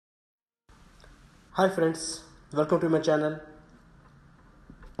Hi friends, welcome to my channel.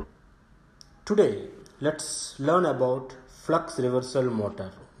 Today let's learn about flux reversal motor.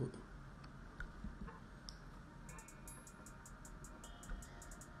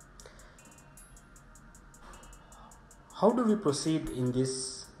 How do we proceed in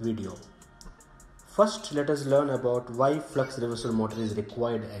this video? First, let us learn about why flux reversal motor is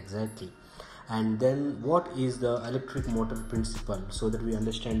required exactly, and then what is the electric motor principle, so that we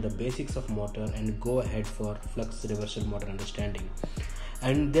understand the basics of motor and go ahead for flux reversal motor understanding,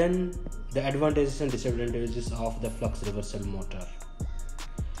 and then the advantages and disadvantages of the flux reversal motor.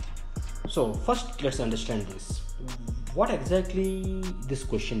 So first, let's understand this. What exactly this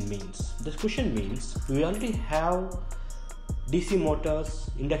question means? This question means we already have DC motors,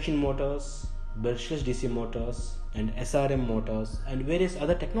 induction motors, brushless DC motors, and SRM motors, and various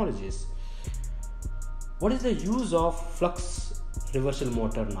other technologies. What is the use of flux reversal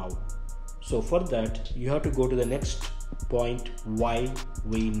motor now? So for that, you have to go to the next point, why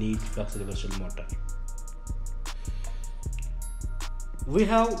we need flux reversal motor. We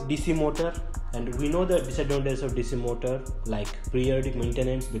have DC motor, and we know the disadvantages of DC motor, like periodic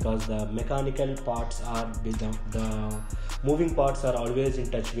maintenance, because the mechanical parts are the moving parts are always in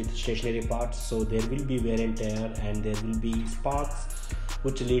touch with stationary parts, so there will be wear and tear, and there will be sparks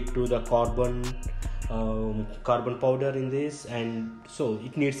which lead to the carbon powder in this, and so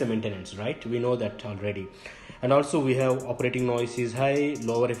it needs a maintenance, right? We know that already. And also we have operating noise is high,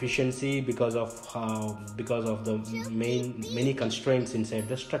 lower efficiency because of the many constraints inside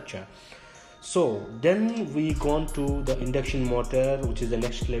the structure. So then we go on to the induction motor, which is the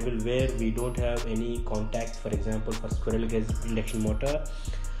next level, where we don't have any contact. For example, for squirrel cage induction motor,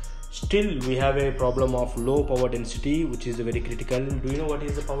 still we have a problem of low power density, which is very critical. Do you know what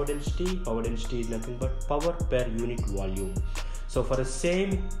is the power density? Power density is nothing but power per unit volume. So for the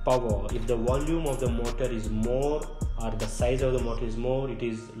same power, if the volume of the motor is more or the size of the motor is more, it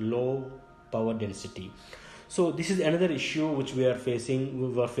is low power density. So this is another issue which we were facing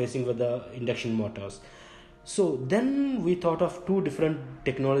with the induction motors. So then we thought of two different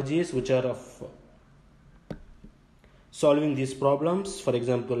technologies which are of solving these problems. For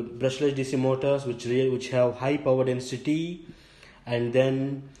example, brushless DC motors, which have high power density, and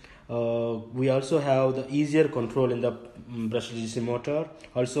then we also have the easier control in the brushless DC motor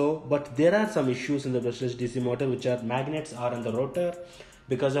also. But there are some issues in the brushless DC motor, which are magnets are on the rotor,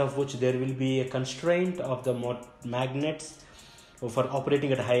 because of which there will be a constraint of the magnets for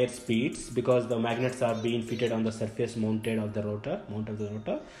operating at higher speeds, because the magnets are being fitted on the surface mounted of the rotor.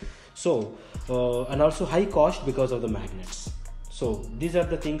 So and also high cost because of the magnets. So these are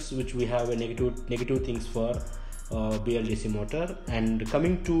the things which we have a negative things for BLDC motor. And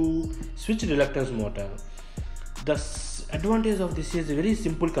coming to switch reluctance motor, the advantage of this is a very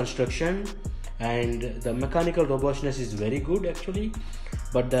simple construction, and the mechanical robustness is very good actually.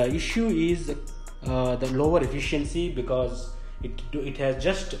 But the issue is the lower efficiency, because it has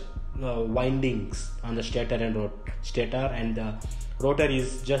just windings on the stator and the rotor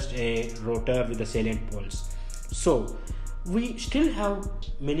is just a rotor with the salient poles. So we still have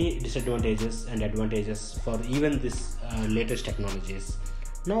many disadvantages and advantages for even this latest technologies.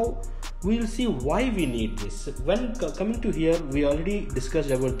 Now we will see why we need this. When coming to here, we already discussed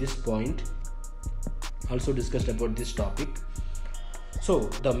about this point, also discussed about this topic.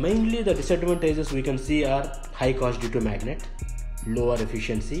 So mainly the disadvantages we can see are high cost due to magnet, lower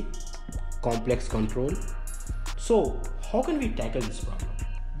efficiency, complex control. So how can we tackle this problem?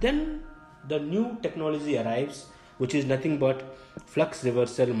 Then the new technology arrives, which is nothing but flux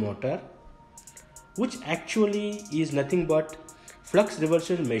reversal motor, which actually is nothing but flux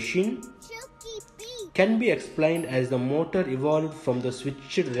reversal machine. Can be explained as the motor evolved from the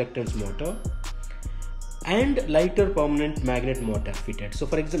switched reluctance motor and lighter permanent magnet motor fitted. So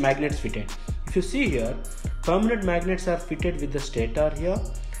for example, magnets fitted. If you see here, permanent magnets are fitted with the stator here.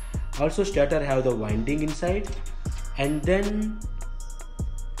 Also stator have the winding inside, and then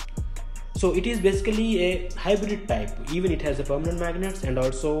so it is basically a hybrid type. Even it has a permanent magnets and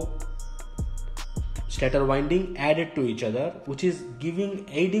also stator winding added to each other, which is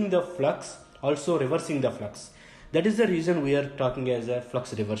aiding the flux, also reversing the flux. That is the reason we are talking as a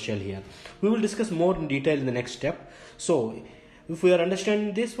flux reversal here. We will discuss more in detail in the next step. So if we are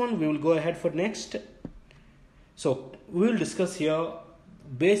understanding this one, we will go ahead for next. So we will discuss here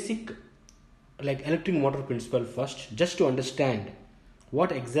basic like electric motor principle first, just to understand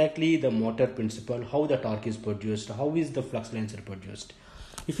what exactly the motor principle, how the torque is produced, how is the flux lines are produced.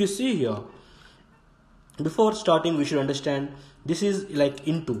 If you see here, before starting we should understand this is like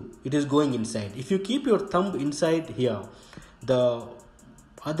it is going inside. If you keep your thumb inside here, the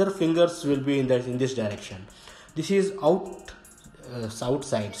other fingers will be in this direction. This is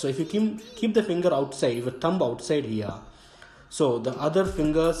outside. So if you keep the finger outside, your thumb outside here, so the other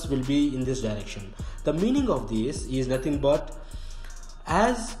fingers will be in this direction. The meaning of this is nothing but,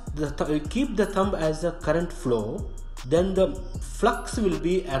 as you keep the thumb as the current flow, then the flux will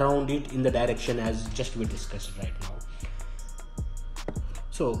be around it in the direction as just we discussed right now.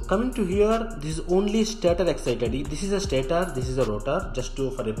 So coming to here, this is only stator excited. This is a stator, this is a rotor, just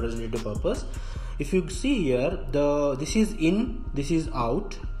for representative purpose. If you see here, this is in, this is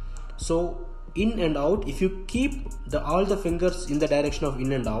out. So in and out, if you keep all the fingers in the direction of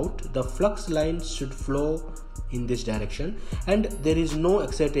in and out, the flux lines should flow in this direction, and there is no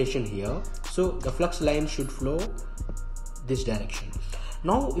excitation here, so the flux line should flow this direction.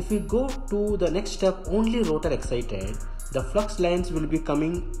 Now if we go to the next step, only rotor excited, the flux lines will be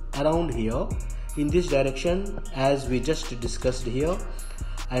coming around here in this direction as we just discussed here,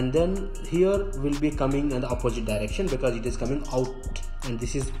 and then here will be coming in the opposite direction because it is coming out, and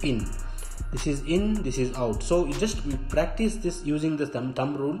this is in. This is in, this is out. So you just practice this using the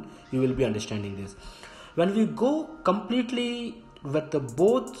thumb rule, you will be understanding this. When we go completely with the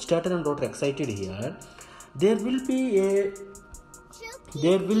both stator and rotor excited here, there will be a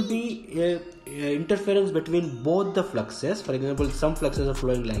interference between both the fluxes. For example, some fluxes are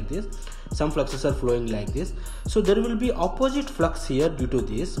flowing like this, some fluxes are flowing like this. So there will be opposite flux here due to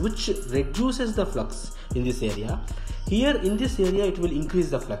this, which reduces the flux in this area. Here in this area it will increase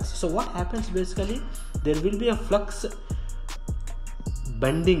the flux. So what happens, basically there will be a flux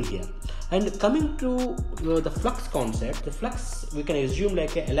bending here. And coming to the flux concept, the flux we can assume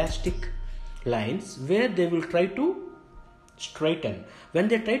like a elastic lines where they will try to straighten. When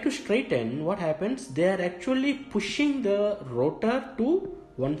they try to straighten, what happens, they are actually pushing the rotor to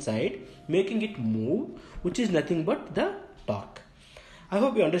one side, making it move, which is nothing but the torque. I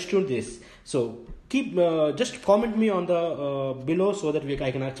hope you understood this. So keep just comment me on the below so that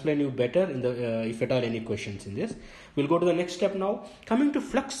I can explain you better in the if at all any questions in this. We'll go to the next step now. Coming to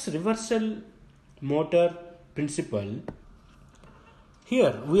flux reversal motor principle.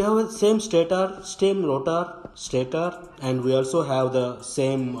 Here we have the same stator, same rotor, stator, and we also have the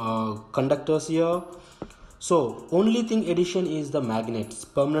same conductors here. So only thing addition is the magnets.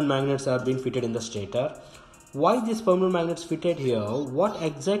 Permanent magnets are being fitted in the stator. Why these permanent magnets fitted here? What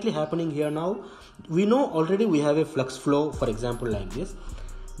exactly happening here now? We know already we have a flux flow, for example like this.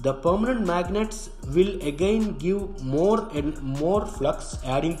 The permanent magnets will again give more and more flux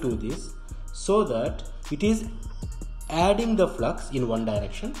adding to this, so that it is adding the flux in one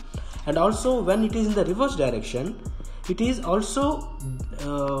direction, and also when it is in the reverse direction, it is also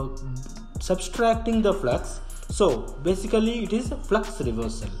subtracting the flux. So basically it is a flux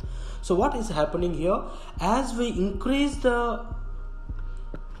reversal. So what is happening here, as we increase the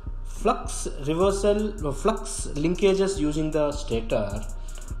flux reversal or flux linkages using the stator,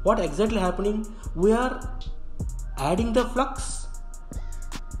 what exactly happening, we are adding the flux,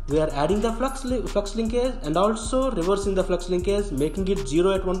 flux linkage, and also reversing the flux linkage, making it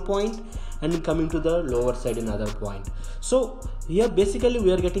zero at one point and coming to the lower side in another point. So here basically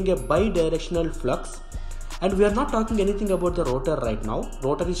we are getting a bi-directional flux, and we are not talking anything about the rotor right now.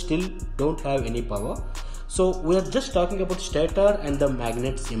 Rotor is still don't have any power. So we are just talking about stator and the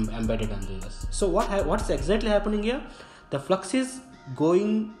magnets embedded under this. So what's exactly happening here? The flux is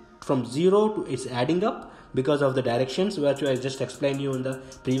going from zero to it's adding up because of the directions which I just explained you in the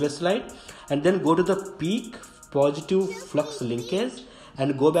previous slide, and then go to the peak positive flux linkage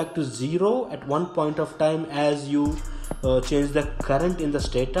and go back to zero at one point of time as you change the current in the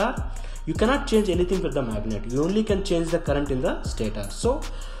stator. You cannot change anything with the magnet, you only can change the current in the stator. So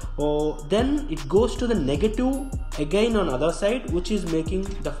then it goes to the negative again on other side, which is making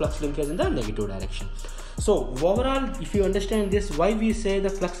the flux linkage in the negative direction. So overall, if you understand this, why we say the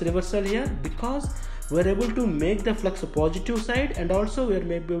flux reversal here, because we are able to make the flux a positive side, and also we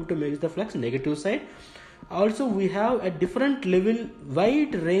are able to make the flux negative side. Also we have a different level,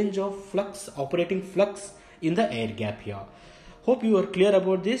 wide range of flux, operating flux in the air gap here. Hope you are clear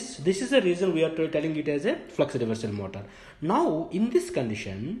about this. This is the reason we are telling it as a flux reversal motor. Now in this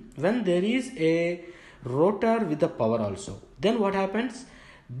condition, when there is a rotor with the power also, then what happens,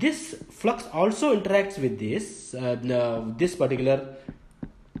 this flux also interacts with this this particular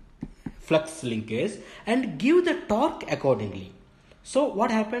flux linkage and give the torque accordingly. So what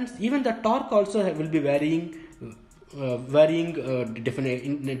happens, even the torque also will be varying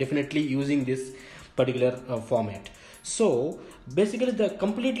definitely using this particular format. So basically the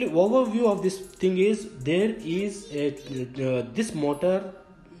completely overview of this thing is, there is this motor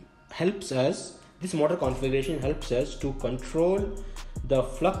helps us, this motor configuration helps us to control the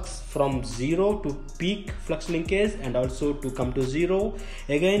flux from 0 to peak flux linkage, and also to come to 0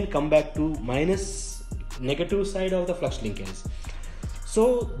 again come back to minus negative side of the flux linkage.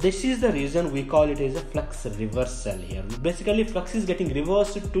 So this is the reason we call it as a flux reversal here. Basically flux is getting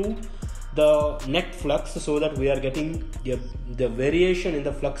reversed to the net flux, so that we are getting the variation in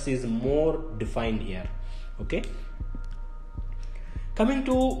the flux is more defined here. Okay, coming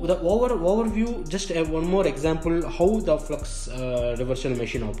to the overview, just one more example how the flux reversal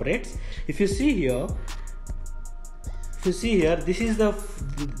machine operates. If you see here, this is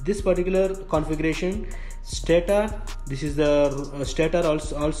this particular configuration. Stator, this is the stator,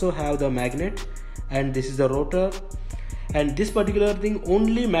 also have the magnet, and this is the rotor, and this particular thing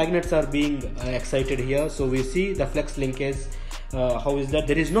only magnets are being excited here. So we see the flux linkage. How is that?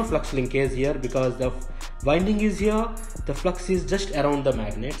 There is no flux linkage here because the winding is here, the flux is just around the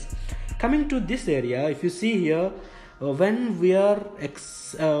magnets. Coming to this area, if you see here, when we are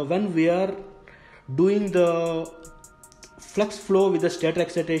doing the flux flow with the stator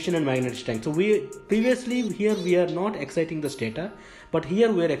excitation and magnetic strength. So we are not exciting the stator, but here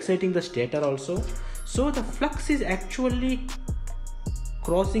we are exciting the stator also. So the flux is actually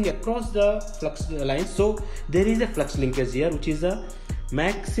crossing across the flux lines. So there is a flux linkage here, which is a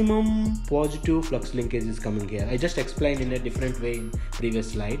maximum positive flux linkage is coming here. I just explained in a different way in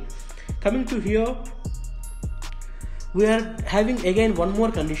previous slide. Coming to here, we are having again one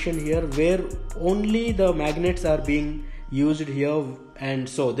more condition here where only the magnets are being used here, and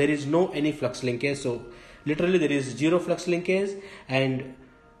so there is no any flux linkage. So literally there is zero flux linkage and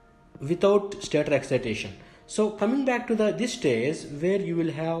without stator excitation. So coming back to this stage where you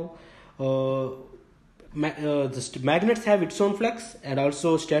will have the magnets have its own flux and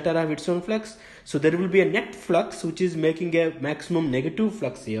also stator have its own flux. So there will be a net flux which is making a maximum negative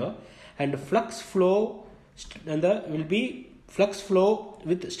flux here, and flux flow will be flux flow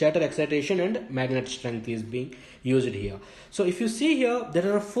with stator excitation and magnet strength is being used here. So if you see here,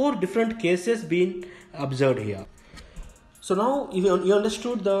 there are 4 different cases being observed here. So now you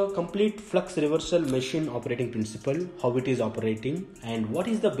understood the complete flux reversal machine operating principle, how it is operating, and what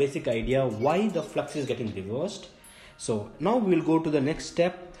is the basic idea why the flux is getting reversed. So now we will go to the next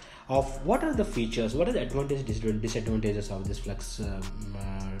step of what are the features, what are the advantages, disadvantages of this flux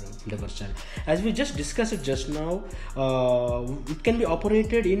reversal. As we just discussed it just now, it can be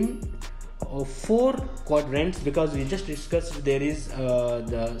operated in 4 quadrants, because we just discussed there is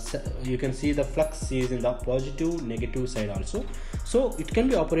you can see the flux is in the positive negative side also. So it can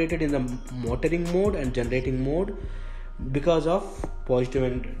be operated in the motoring mode and generating mode because of positive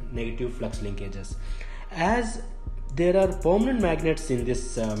and negative flux linkages. As there are permanent magnets in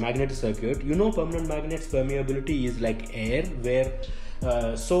this magnetic circuit, permanent magnets permeability is like air, where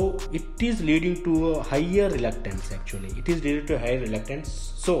so it is leading to a higher reluctance. Actually it is leading to higher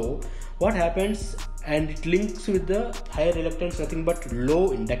reluctance. So what happens, and it links with the higher reluctance, nothing but low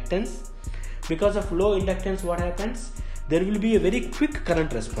inductance. Because of low inductance, what happens, there will be a very quick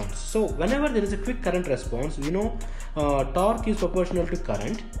current response. So whenever there is a quick current response, torque is proportional to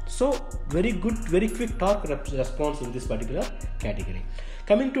current. So very quick torque response in this particular category.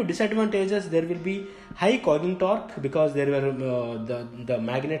 Coming to disadvantages, there will be high cogging torque, because there were the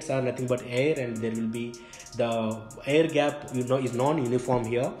magnets are nothing but air, and there will be the air gap is non-uniform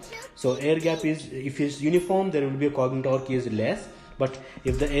here. So air gap is, if it's uniform, there will be a cogging torque is less, but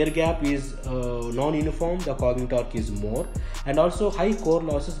if the air gap is non-uniform, the cogging torque is more. And also high core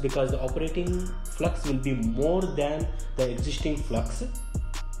losses, because the operating flux will be more than the existing flux.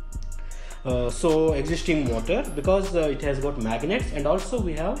 So existing motor, because it has got magnets, and also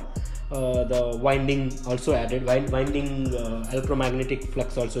we have the winding also added, winding electromagnetic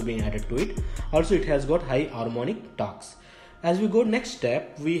flux also being added to it. Also it has got high harmonic torques. As we go next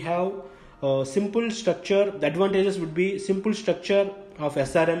step, we have simple structure. The advantages would be simple structure of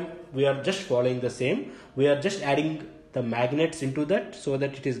SRM. We are just following the same. We are just adding the magnets into that, so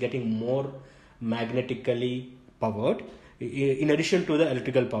that it is getting more magnetically powered in addition to the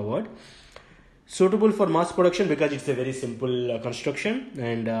electrical powered. Suitable for mass production, because it's a very simple construction,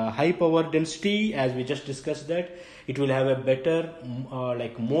 and high power density, as we just discussed, that it will have a better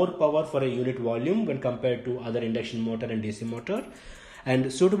more power for a unit volume when compared to other induction motor and DC motor.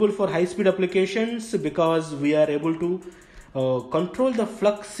 And suitable for high speed applications, because we are able to control the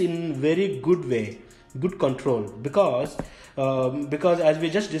flux in very good way, good control, because as we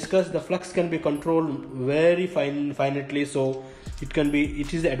just discussed, the flux can be controlled very finitely. So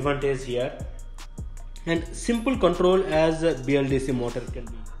it is the advantage here. And simple control as a BLDC motor can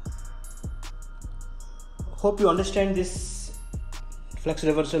be. Hope you understand this flux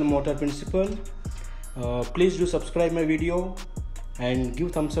reversal motor principle. Please do subscribe my video. and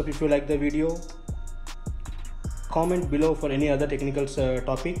give thumbs up if you like the video. Comment below for any other technical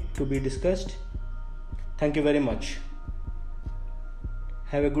topic to be discussed. Thank you very much.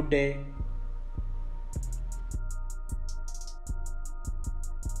 Have a good day.